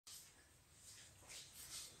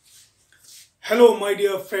Hello, my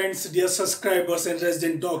dear friends, dear subscribers and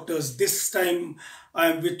resident doctors. This time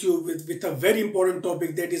I am with you with a very important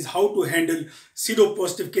topic, that is how to handle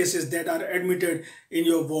seropositive cases that are admitted in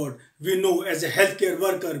your ward. We know as a healthcare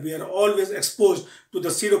worker, we are always exposed to the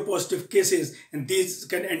seropositive cases, and these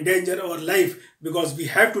can endanger our life because we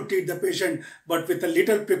have to treat the patient, but with a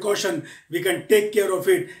little precaution, we can take care of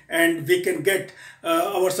it and we can get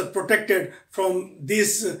ourselves protected from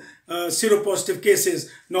these seropositive cases.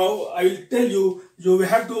 Now, I will tell you, you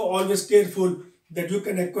have to always careful that you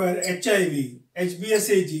can acquire HIV,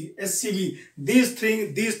 HBsAg, HCV.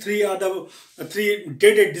 These three are the three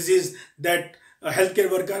dreaded diseases that healthcare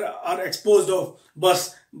workers are exposed of.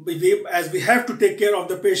 But as we have to take care of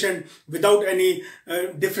the patient without any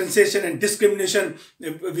differentiation and discrimination,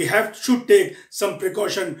 we should take some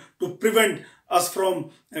precaution to prevent us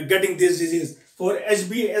from getting this disease. For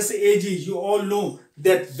HBsAg, you all know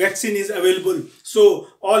that vaccine is available. So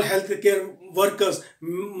all healthcare workers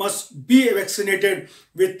must be vaccinated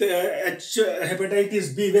with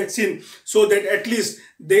hepatitis B vaccine, so that at least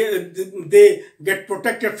they get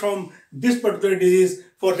protected from this particular disease.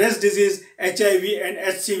 For rest disease, HIV and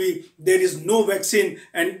HCV, there is no vaccine,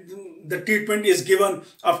 and the treatment is given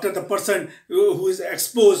after the person who is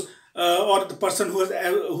exposed or the person who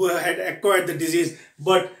had acquired the disease.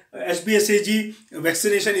 But HBsAg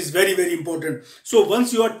vaccination is very, very important. So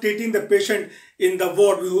once you are treating the patient in the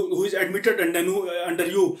ward who is admitted under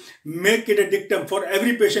you, make it a dictum for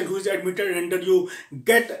every patient who is admitted under you,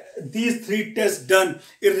 get these three tests done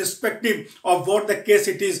irrespective of what the case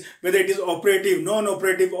it is, whether it is operative,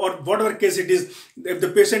 non-operative, or whatever case it is. If the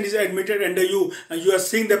patient is admitted under you and you are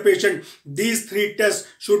seeing the patient, these three tests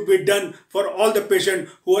should be done for all the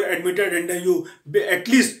patients who are admitted under you. At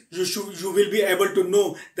least you will be able to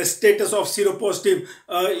know the status of seropositive.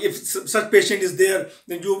 If such patient is there,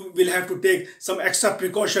 then you will have to take some extra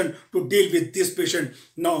precaution to deal with this patient.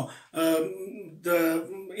 Now,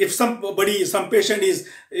 if some patient is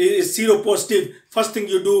seropositive, first thing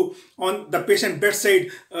you do on the patient bedside,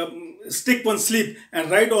 stick one slip and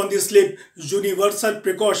write on this slip universal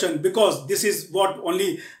precaution, because this is what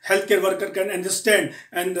only healthcare worker can understand,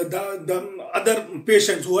 and the other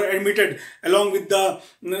patients who are admitted along with the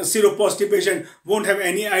seropositive patient won't have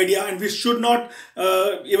any idea, and we should not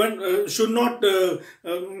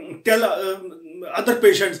tell other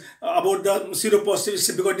patients about the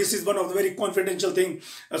seropositivity, because this is one of the very confidential thing.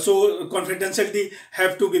 So confidentiality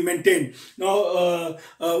have to be maintained. Now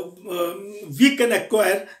we can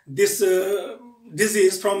acquire this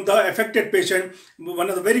disease from the affected patient. One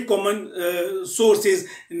of the very common sources is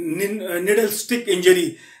needle stick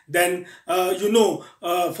injury. Then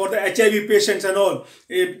for the HIV patients and all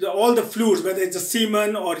the fluids, whether it's the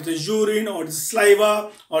semen or the urine or the saliva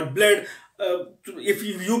or blood, if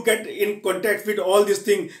you get in contact with all these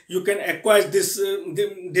things, you can acquire this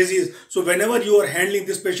disease. So whenever you are handling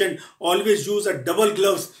this patient, always use a double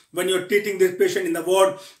gloves when you are treating this patient in the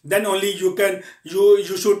ward. Then only you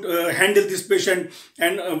should handle this patient,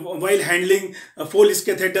 and while handling a Foley's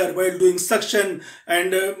catheter, while doing suction,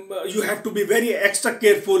 and you have to be very extra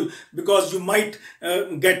careful, because you might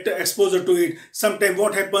get exposure to it. Sometimes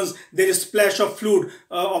what happens, there is splash of fluid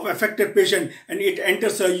of affected patient and it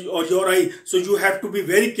enters your eye. So you have to be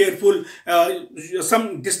very careful.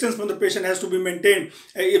 Some distance from the patient has to be maintained.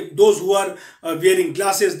 If those who are wearing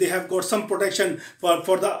glasses, they have got some protection.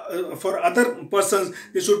 For other persons,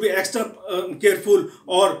 they should be extra careful,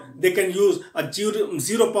 or they can use a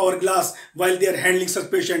zero power glass while they are handling such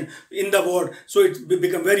patient in the ward. So it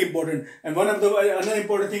become very important. And another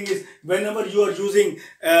important thing is, whenever you are using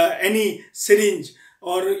any syringe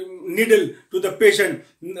or needle to the patient,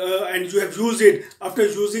 and you have used it, after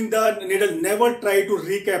using the needle, never try to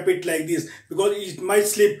recap it like this, because it might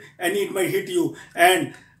slip and it might hit you.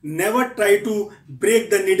 And never try to break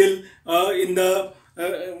the needle in the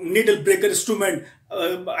needle breaker instrument.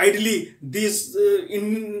 Ideally, these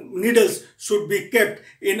needles should be kept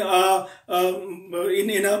in a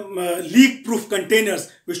leak-proof containers,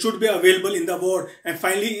 which should be available in the ward. And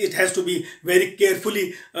finally, it has to be very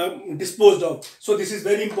carefully disposed of. So this is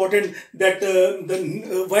very important, that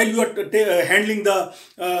while you are handling the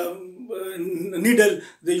needle,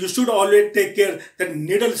 you should always take care that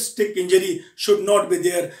needle stick injury should not be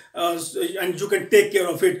there, and you can take care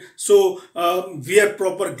of it. So wear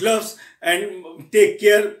proper gloves and take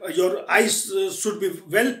care. Your eyes should be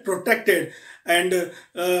well protected, and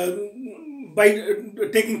by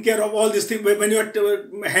taking care of all these things. When you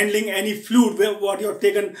are handling any fluid, what you have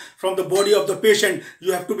taken from the body of the patient,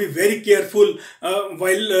 you have to be very careful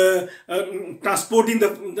while transporting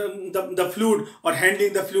the fluid or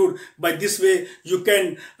handling the fluid. By this way, you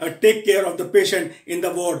can take care of the patient in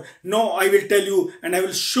the ward. Now I will tell you and I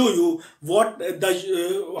will show you what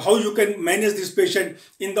how you can manage this patient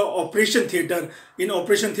in the operation theatre. In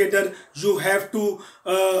operation theatre, you have to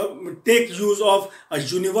take use of a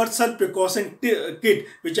universal precaution kit,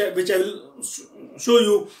 which I will show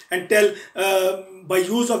you and tell. By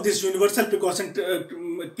use of this universal precaution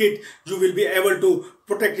kit, you will be able to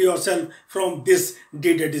protect yourself from this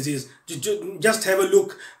deadly disease. Just have a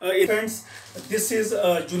look. Friends, this is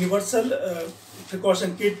a universal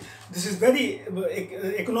precaution kit. This is very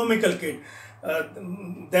economical kit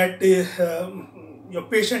that your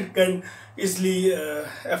patient can easily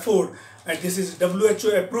afford, and this is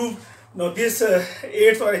WHO approved. Now this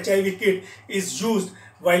AIDS or HIV kit is used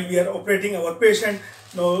while we are operating our patient.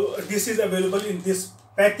 Now this is available in this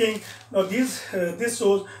packing. Now this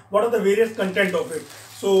shows what are the various content of it.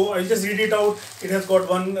 So I'll just read it out. It has got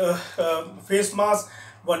one face mask,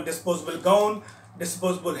 one disposable gown,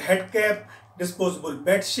 disposable head cap, disposable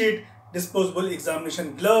bed sheet, disposable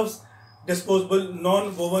examination gloves, disposable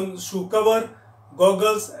non-woven shoe cover,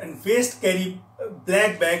 goggles, and waist carry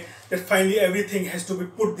black bag. That finally everything has to be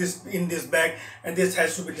put in this bag, and this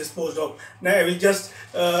has to be disposed of. Now I will just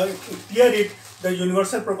clear it, the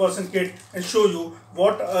universal precaution kit, and show you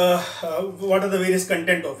what are the various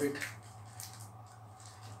content of it.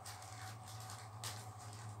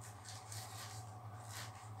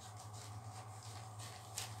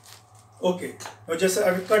 Okay, now just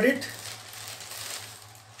I will cut it.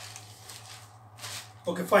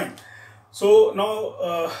 Okay, fine. So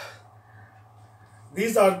now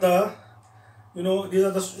these are the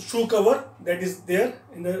shoe cover that is there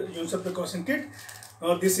in the universal precaution kit.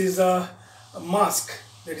 Now this is a mask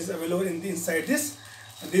that is available inside this.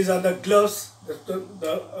 And these are the gloves. The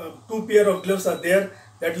two pair of gloves are there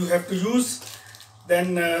that you have to use.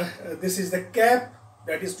 Then this is the cap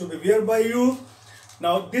that is to be worn by you.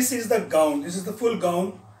 Now this is the gown. This is the full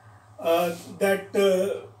gown that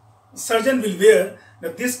surgeon will wear. Now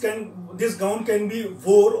this gown can be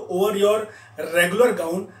worn over your regular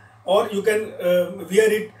gown, or you can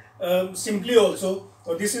wear it simply also.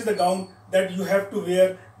 So this is the gown that you have to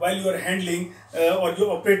wear while you are handling or you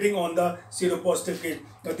are operating on the seropositive kit.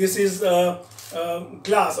 Now this is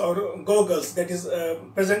glass or goggles that is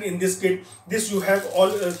present in this kit. This you have all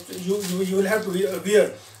you will have to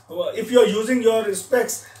wear. If you are using your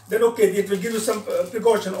specs, then okay, it will give you some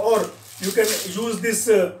precaution, or you can use this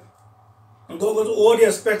goggles over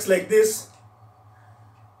your specs like this.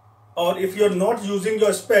 Or if you are not using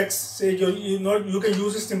your specs, say you can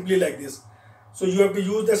use it simply like this. So you have to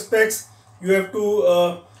use the specs. You have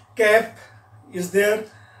to cap is there,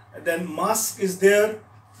 then mask is there,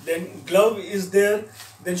 then glove is there,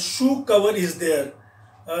 then shoe cover is there.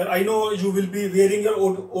 I know you will be wearing your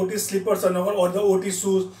OT slippers or the OT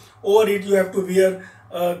shoes. Over it you have to wear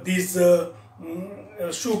these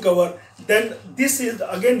shoe cover. Then this is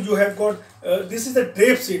again, you have got this is the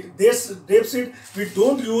drape sheet. This drape sheet, we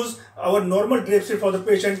don't use our normal drape sheet for the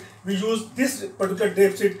patient. We use this particular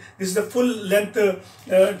drape sheet. This is the full length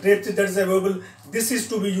drape sheet that is available. This is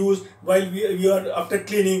to be used while we are after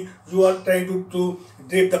cleaning. You are trying to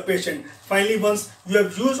drape the patient. Finally, once you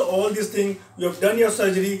have used all these things, you have done your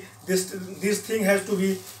surgery. This thing has to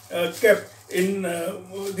be kept in.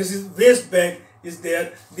 This is waste bag is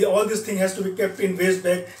there. All this thing has to be kept in waste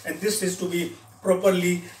bag, and this is to be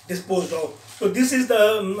properly disposed of. So this is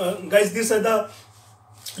the guys. These are the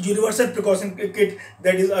universal precaution kit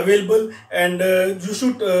that is available, and you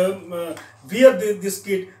should wear this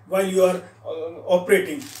kit while you are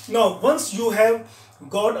operating. Now, once you have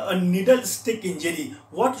got a needle stick injury,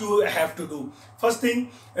 what you have to do? First thing,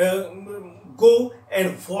 go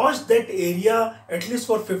and wash that area at least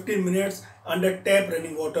for 15 minutes under tap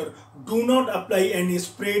running water. Do not apply any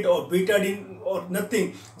sprayed or betadine or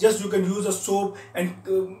nothing. Just you can use a soap and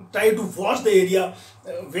try to wash the area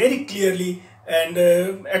very clearly, and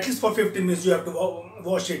at least for 15 minutes you have to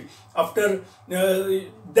wash it. After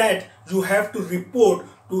that, you have to report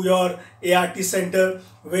to your ART center,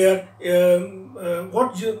 where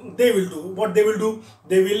what they will do,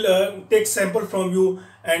 they will take sample from you,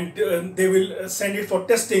 and they will send it for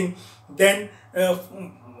testing. Then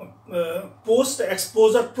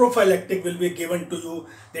post-exposure prophylactic will be given to you,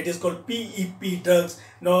 that is called PEP drugs.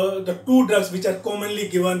 Now the two drugs which are commonly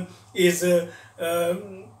given is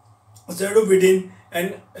zidovudine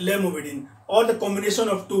and lamivudine, or the combination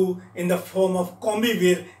of two in the form of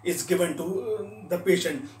combivir is given to the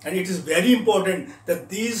patient. And it is very important that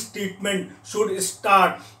these treatment should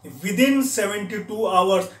start within 72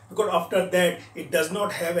 hours, because after that it does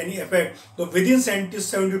not have any effect. So within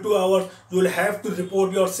 72 hours you will have to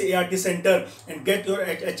report your ART center and get your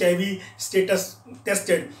HIV status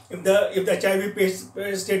tested. If the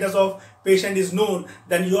HIV status of patient is known,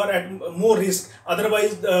 then you are at more risk.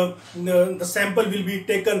 Otherwise the sample will be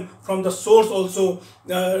taken from the source also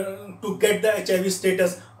to get the HIV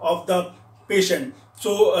status of the patient.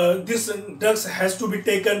 So this drugs has to be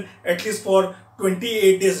taken at least for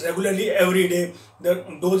 28 days regularly every day. The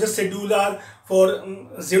dosage schedule are for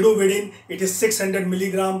zidovudine, it is 600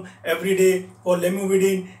 milligram every day. For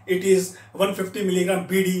lamivudine, it is 150 milligram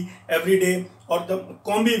BD every day. Or the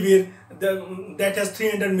combivir, that has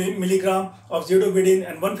 300 milligram of zidovudine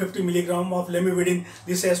and 150 milligram of lamivudine.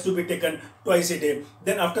 This has to be taken twice a day.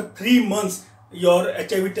 Then after 3 months, your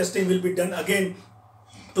HIV testing will be done again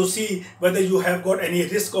to see whether you have got any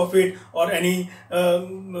risk of it, or any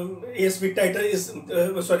ASV titer is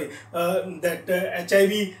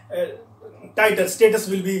HIV titer status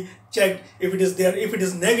will be checked. If it is there, if it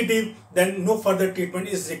is negative, then no further treatment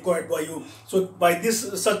is required by you. So by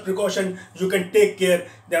this such precaution you can take care.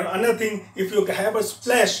 Then another thing, if you have a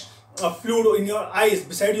splash of fluid in your eyes,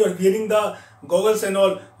 beside you are wearing the goggles and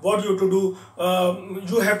all, what you have to do,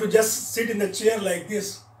 you have to just sit in the chair like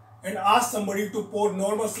this and ask somebody to pour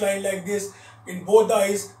normal saline like this in both the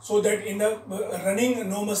eyes, so that in the running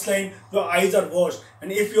normal saline your eyes are washed.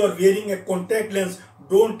 And if you are wearing a contact lens,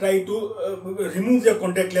 don't try to remove your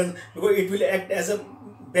contact lens, because it will act as a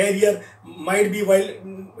barrier, might be while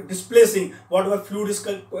displacing whatever fluid is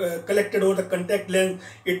collected over the contact lens,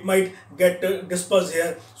 it might get dispersed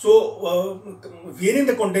here. So wearing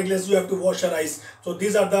the contact lens, you have to wash your eyes. So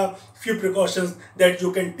these are the few precautions that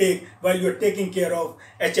you can take while you are taking care of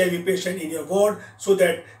HIV patient in your ward, so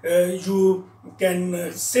that you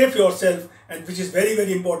can save yourself. And which is very,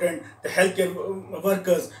 very important, the healthcare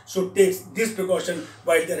workers should take this precaution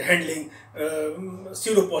while they are handling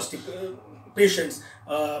seropositive patients.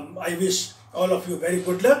 I wish all of you very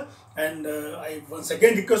good luck, and I once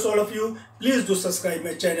again request all of you, please do subscribe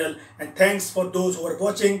my channel. And thanks for those who are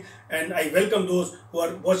watching, and I welcome those who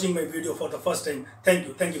are watching my video for the first time. Thank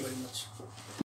you very much.